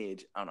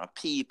image on a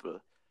people,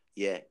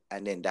 yeah,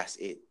 and then that's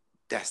it.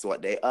 That's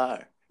what they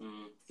are.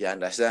 You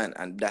understand?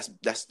 And that's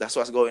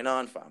what's going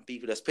on, fam.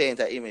 People just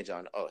paint an image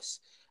on us,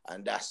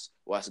 and that's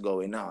what's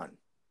going on.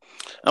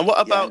 And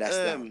what about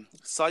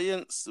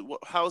science?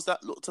 How's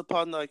that looked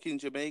upon, like in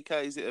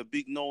Jamaica? Is it a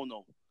big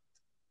no-no?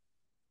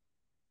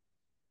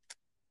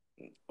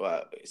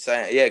 Well,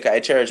 science, yeah,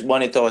 because church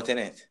money taught in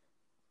it.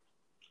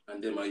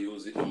 And then I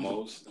use it the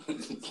most.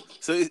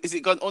 So is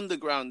it gone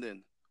underground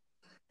then?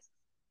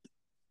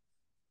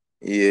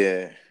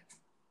 Yeah.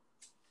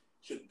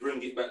 Should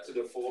bring it back to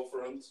the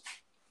forefront.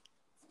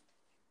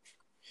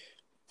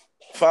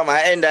 Fam,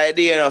 I end the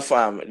idea, you know,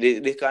 fam.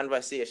 The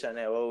conversation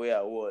there where we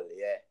are all,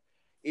 yeah.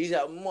 It's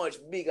a much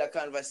bigger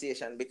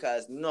conversation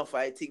because enough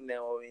I think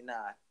that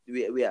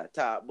we are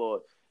talk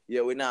about,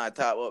 Yeah, we not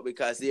talk about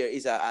because there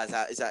is a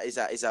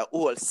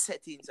whole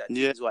settings and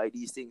things why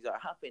these things are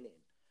happening.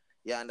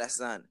 You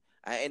understand?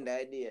 And the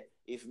idea,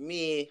 if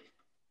me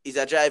is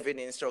a driving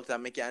instructor,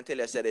 me can tell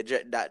you say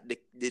that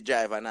the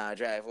driver now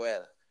drive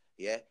well.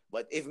 Yeah.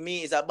 But if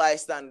me is a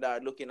bystander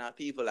looking at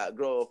people that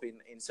grow up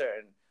in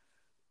certain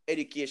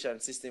education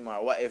system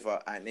or whatever,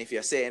 and if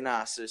you're saying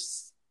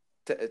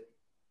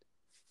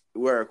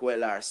work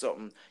well or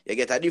something, you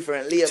get a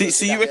different label.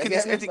 See, you reckon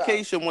this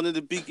education one of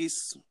the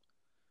biggest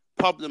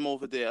problem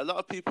over there? A lot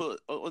of people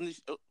are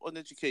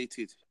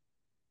uneducated.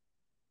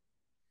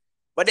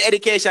 But the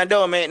education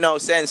don't make no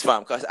sense,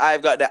 fam, because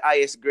I've got the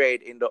highest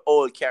grade in the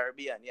whole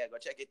Caribbean. Yeah, go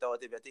check it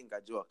out if you think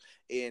I joke.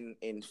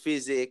 In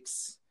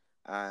physics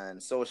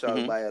and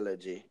social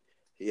biology.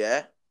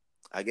 Yeah.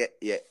 I get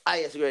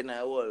highest grade in the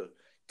whole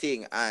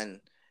thing.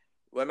 And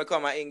when I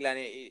come to England,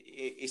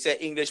 he said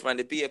English on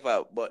the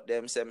paper, but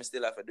them say me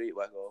still have to do it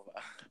back over.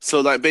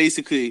 So like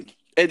basically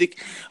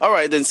all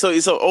right then, so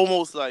it's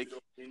almost like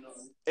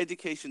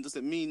education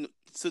doesn't mean,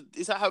 so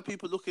is that how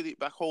people look at it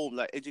back home?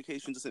 Like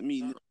education doesn't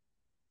mean.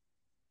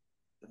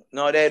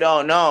 No, they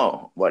don't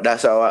know. But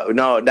that's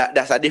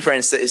that's a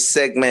different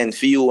segment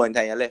for you when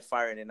you left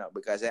foreign, you know,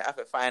 because they have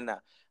to find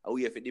a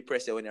way for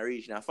depress you when you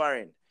reach a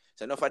foreign.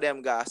 So enough of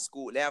them go to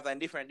school. They have a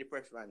different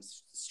depression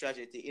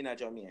strategy in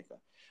Jamaica.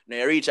 Now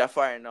you reach a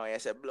foreign now, you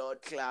say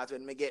blood clot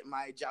when me get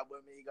my job,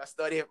 when me go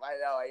study for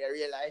now, you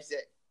realize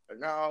that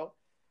no,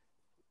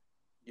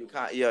 you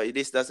can't,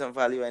 this doesn't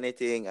value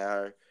anything,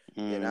 or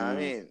you know what I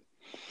mean?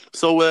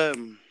 So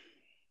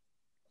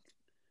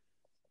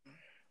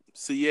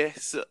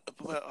yes,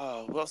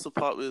 what's the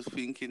part we was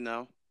thinking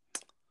now?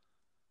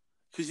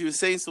 Because you were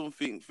saying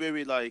something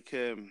very like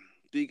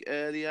big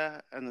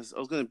earlier, and I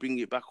was going to bring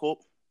it back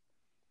up.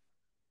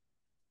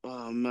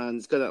 Oh man,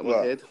 it's gone out of my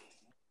head.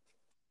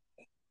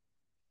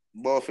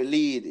 But for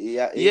lead,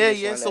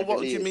 yeah. So what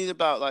do you mean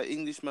about like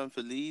Englishman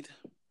for lead?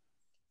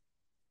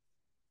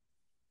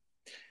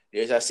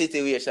 There's a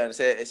situation.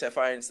 Say,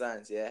 for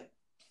instance, yeah.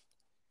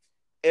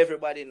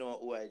 Everybody know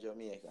who are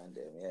Jamaican,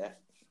 them,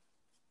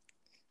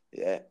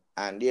 yeah.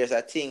 And there's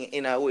a thing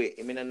in a way.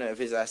 I mean, I don't know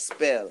if it's a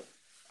spell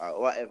or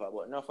whatever,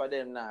 but enough of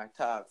them now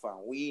talk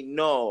from. We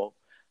know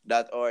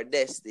that our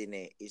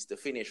destiny is to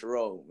finish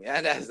Rome. You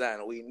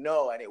understand? We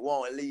know, and it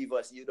won't leave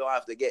us. You don't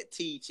have to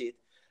teach it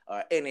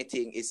or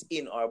anything. It's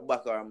in our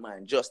back of our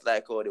mind, just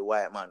like how the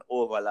white man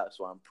overlaps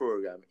one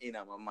program in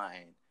our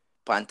mind.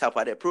 On top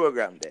of the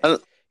program there.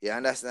 You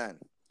understand?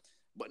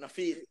 But no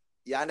feel.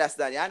 You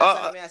understand? You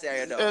understand what I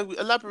say?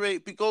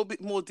 Elaborate. Go a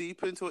bit more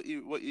deeper into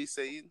what you're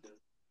saying.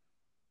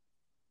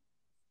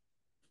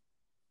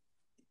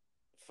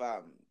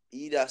 Fam,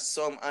 either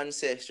some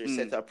ancestors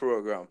set a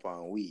program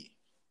on we,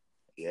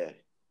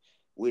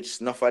 which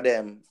enough of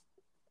them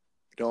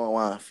don't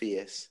want to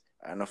face,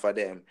 and enough of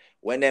them,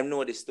 when them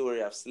know the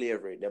story of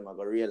slavery, them are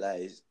going to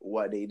realize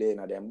what they did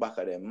in them back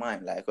of their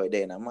mind, like what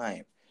they in their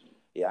mind.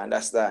 You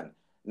understand?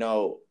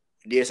 Now,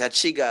 there's a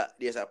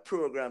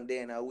program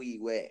there in a we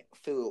where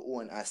few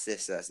own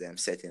ancestors them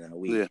set in a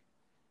we. Yeah.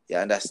 You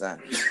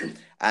understand?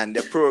 And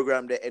the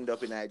program they end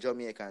up in a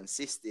Jamaican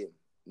system.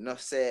 No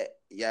say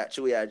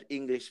through your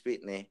English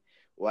pitney,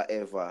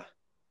 whatever.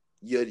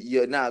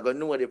 You're not gonna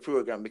know the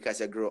program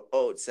because you grow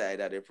outside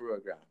of the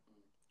program.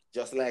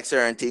 Just like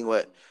certain thing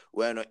where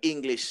no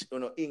English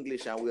and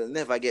we'll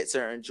never get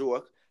certain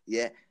joke.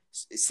 Yeah.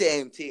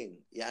 Same thing.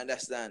 You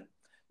understand?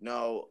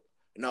 Now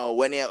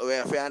when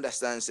you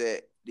understand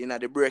say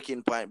the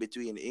breaking point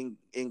between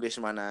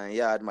Englishman and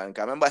Yardman.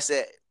 Cause remember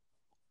say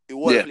the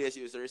whole place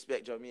used to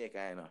respect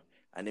Jamaica, you know,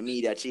 and the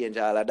media change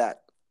all of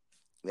that.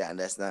 You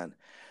understand?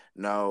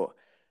 Now,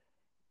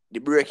 the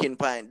breaking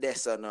point there,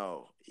 so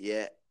now,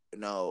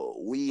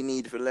 we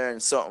need to learn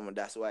something.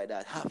 That's why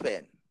that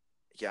happened.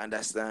 You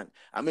understand?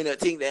 I mean, I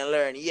think they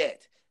learn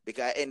yet.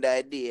 Because in the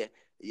idea,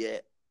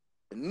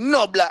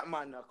 no black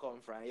man not come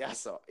from.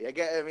 So you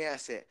get me? I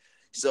say.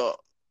 So,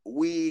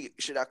 we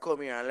should have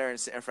come here and learn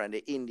something from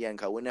the Indian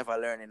because we never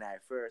learned in our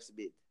first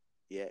bit.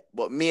 Yeah.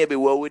 But maybe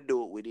what we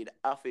do, we did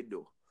have to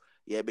do.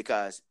 Yeah,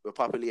 because the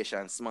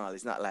population small.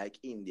 It's not like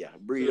India.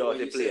 Breed out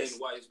the place.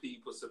 Saying white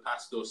people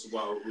surpassed us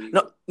while we...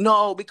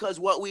 No, because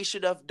what we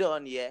should have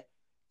done,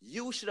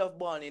 you should have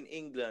born in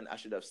England. I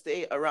should have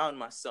stayed around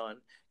my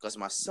son because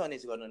my son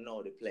is going to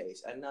know the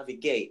place and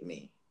navigate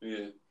me.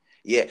 Yeah.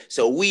 Yeah,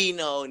 so we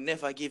know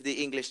never give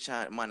the English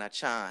man a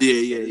chance to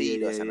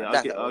lead us. And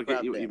I'll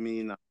get you what you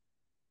mean.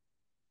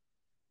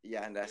 You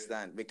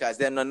understand? Because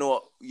them don't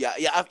know.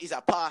 It's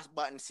a pass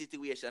button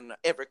situation.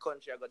 Every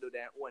country are going to do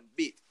their own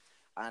bit.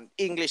 And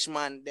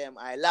Englishman, them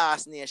are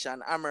last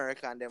nation.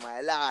 American, them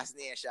are last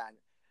nation.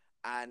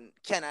 And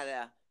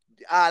Canada,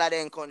 all of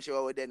them countries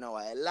where they know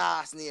are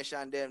last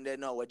nation, them they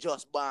know we're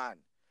just born.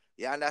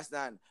 You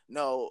understand?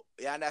 No,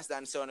 you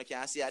understand? So you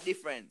can see a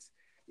difference.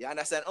 You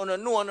understand? Uno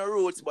know no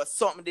roots, but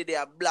something did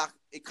a black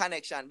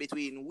connection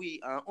between we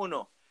and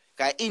Uno.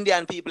 Because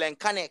Indian people and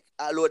connect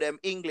all of them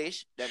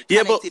English. Them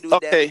connected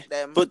with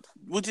them. But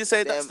would you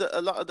say that's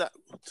a lot of that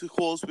to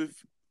cause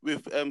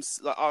with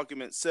like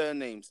arguments,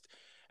 surnames?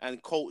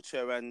 and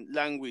culture and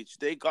language.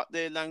 They got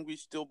their language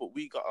still, but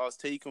we got ours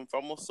taken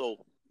from us.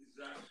 So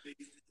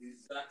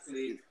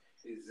exactly.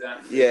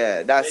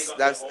 Yeah, that's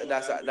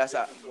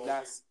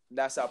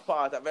a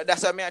part of it.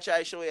 That's what me I try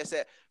to show you.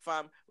 Say,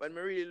 fam, when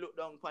me really look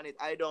down upon it,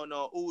 I don't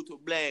know who to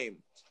blame.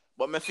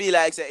 But me feel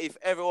like say if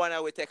everyone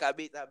will take a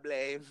bit of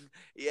blame,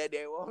 yeah,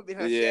 there won't be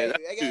no shame.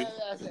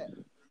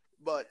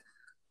 But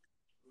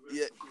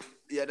yeah,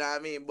 you know what I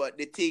mean? But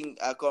the thing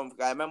I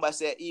remember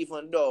say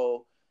even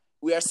though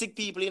we are sick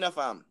people in a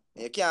fam,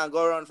 you can't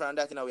go around from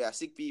that, you know, we are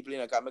sick people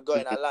in a cause I go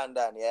in a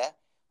London, yeah.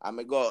 And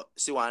I go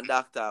see one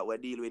doctor we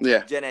deal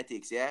with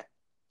genetics, yeah.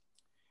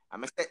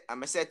 And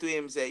I say to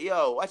him, say,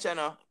 yo, watch you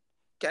know.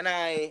 Can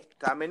I?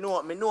 Cause me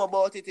know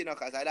about it, you know,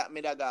 cause I that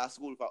me that go to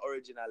school for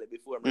originally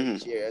before me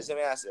reach here. You see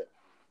me I say.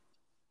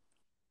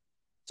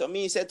 So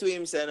me said to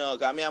him, say no,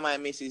 cause me and my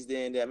missus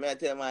there. Me I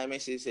tell my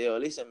missus, say, yo,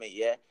 listen me,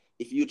 yeah.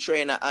 If you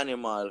train an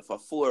animal for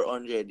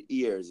 400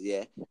 years,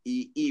 yeah,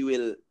 he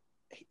will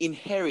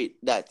inherit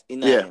that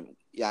in him.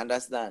 You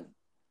understand?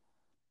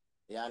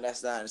 You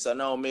understand? So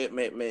now me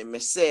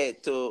say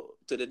to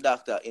the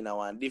doctor in a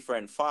one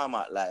different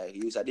format, like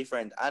use a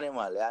different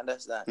animal, you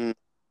understand?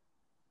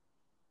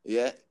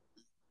 Yeah.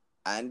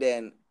 And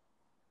then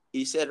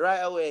he said right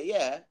away,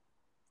 yeah,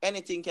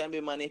 anything can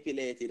be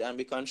manipulated and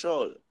be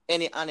controlled.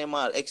 Any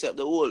animal except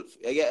the wolf.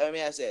 You get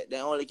what I said? They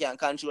only can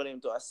control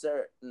him to a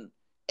certain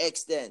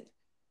extent.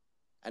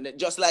 And then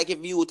just like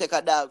if you take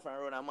a dog from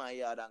around my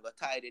yard and go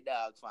tie the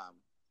dog, fam.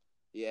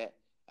 Yeah.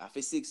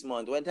 After 6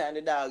 months, when time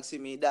the dog see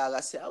me, dog,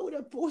 I say, I would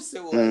have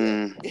posted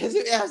one. You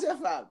see me, I say,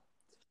 fam.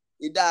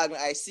 The dog,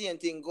 I see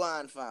anything go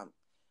on, fam.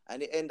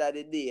 And the end of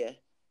the day,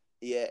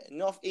 yeah,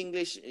 enough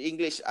English,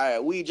 all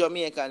right, we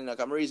Jamaican, you know,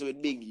 come raised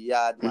with big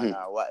yard man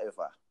or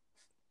whatever.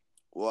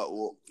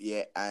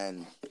 Yeah,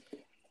 and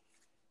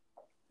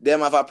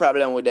them have a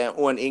problem with their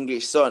own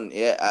English son,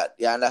 yeah,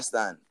 you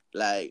understand?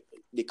 Like,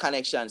 the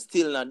connection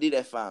still not did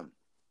it, fam.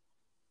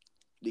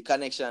 The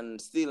connection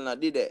still not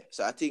did it.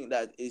 So I think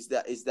that is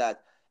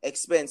that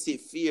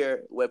expensive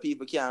fear where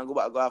people can't go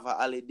have a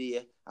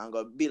holiday and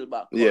go build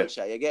back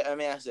culture. You get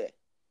what I say?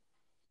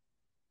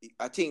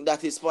 I think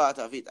that is part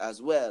of it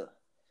as well.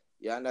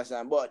 You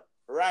understand? But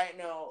right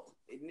now,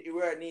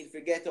 we need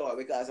to get out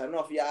because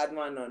enough yard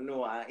man don't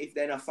know. And if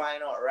they don't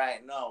find out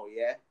right now,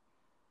 yeah,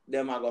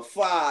 them are going to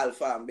fall,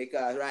 fam.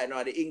 Because right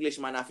now, the English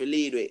man have to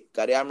lead with.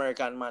 Because the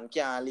American man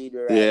can't lead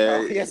with right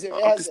now. Yes,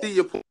 I can see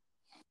your point.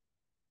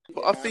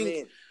 But I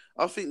think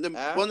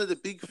one of the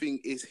big thing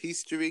is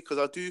history, because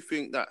I do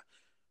think that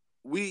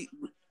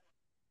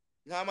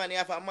how many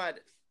have a mad?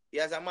 He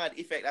has a mad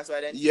effect. That's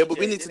why then. Yeah, but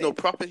we need to know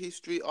proper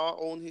history, our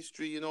own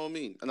history. You know what I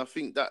mean? And I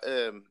think that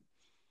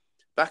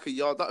back a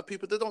yard, that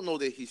people they don't know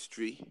their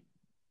history.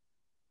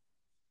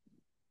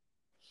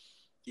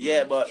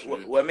 Yeah, but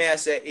what may I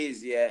say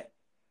is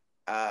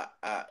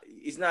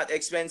it's not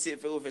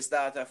expensive for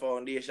start a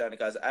foundation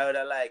because I would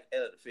like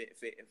help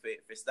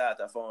for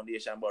start a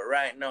foundation. But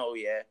right now,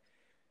 yeah,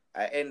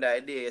 I end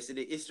the day, you see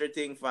the history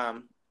thing,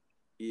 fam.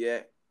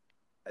 Yeah,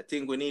 I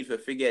think we need to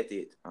forget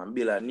it and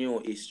build a new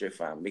history,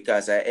 fam.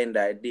 Because I end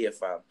the day,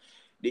 fam,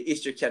 the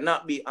history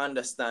cannot be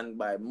understood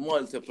by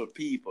multiple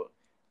people.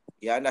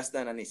 You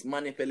understand? And it's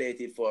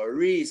manipulated for a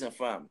reason,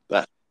 fam.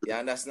 You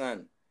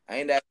understand? I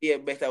end the day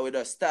better with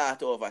us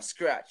start over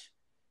scratch.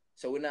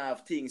 So we now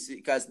have things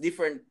because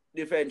different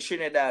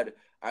Trinidad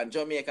and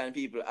Jamaican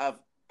people have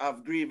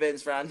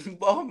grievance from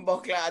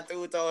Bumbuckler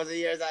 2,000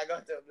 years ago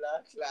to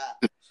Black.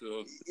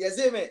 So you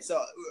see me?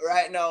 So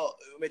right now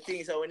we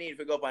think so we need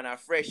to go up on a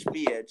fresh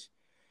page,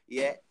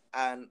 yeah,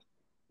 and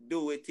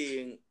do it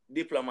thing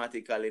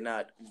diplomatically,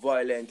 not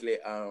violently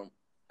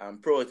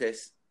and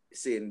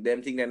protesting.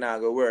 Them think they're not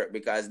gonna work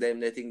because they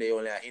think they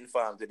only are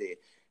informed today.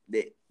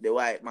 The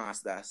white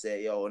master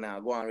say, yo, now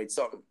go on with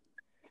something.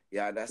 You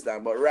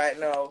understand? But right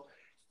now,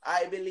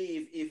 I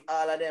believe if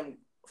all of them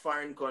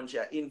foreign country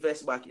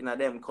invest back in a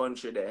them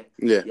country there,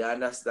 you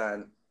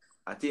understand?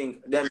 I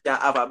think them can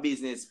have a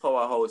business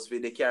powerhouse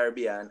with the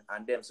Caribbean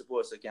and them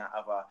supposed to can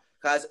have a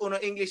because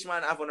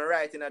Englishman have on the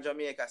right in a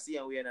Jamaica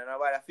same way and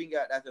nobody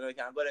figure that you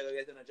can go there go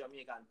get a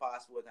Jamaican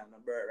passport and a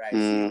birthright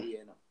same way,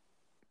 you know.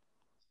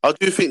 I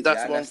do think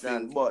that's one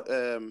thing, but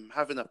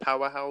having a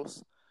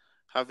powerhouse,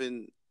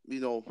 having,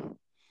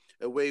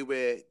 a way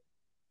where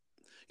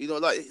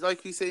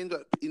like you're saying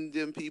that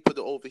Indian people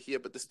are over here,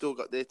 but they still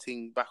got their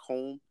thing back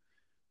home.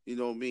 You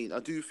know what I mean? I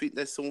do think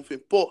there's something.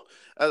 But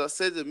as I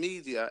said, the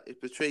media, it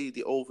portrayed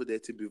it over there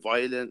to be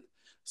violent.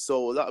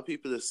 So a lot of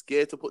people are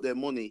scared to put their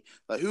money.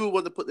 Like, who would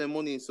want to put their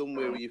money in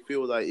somewhere where you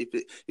feel like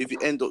if you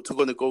end up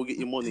going to go get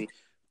your money,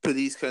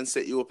 police can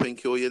set you up and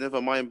kill you?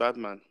 Never mind, bad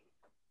man.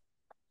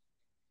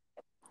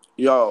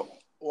 Yo,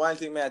 one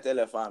thing may I tell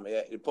you, fam,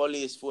 yeah, the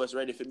police force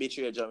ready for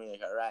betray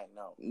Jamaica right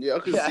now. Yeah, I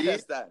can see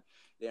it.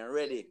 They're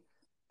ready.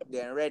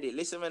 They're ready.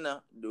 Listen, me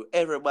now. Do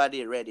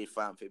everybody ready,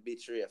 fam, for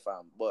betray,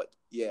 fam? But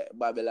yeah,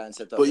 Babylon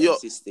set up a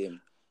system.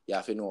 You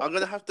have to know. I'm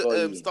gonna have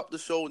to stop the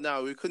show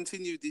now. We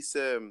continue this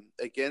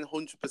again,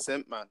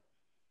 100%, man.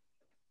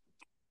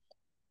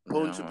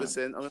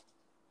 100%.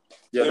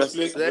 Yeah, Bless,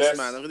 that's Bless,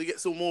 man. I'm gonna get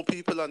some more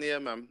people on here,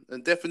 man,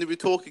 and definitely we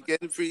talk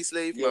again. Free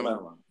slave, yeah, man.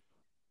 man.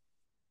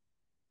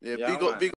 Yeah, Yeah, big up, man. big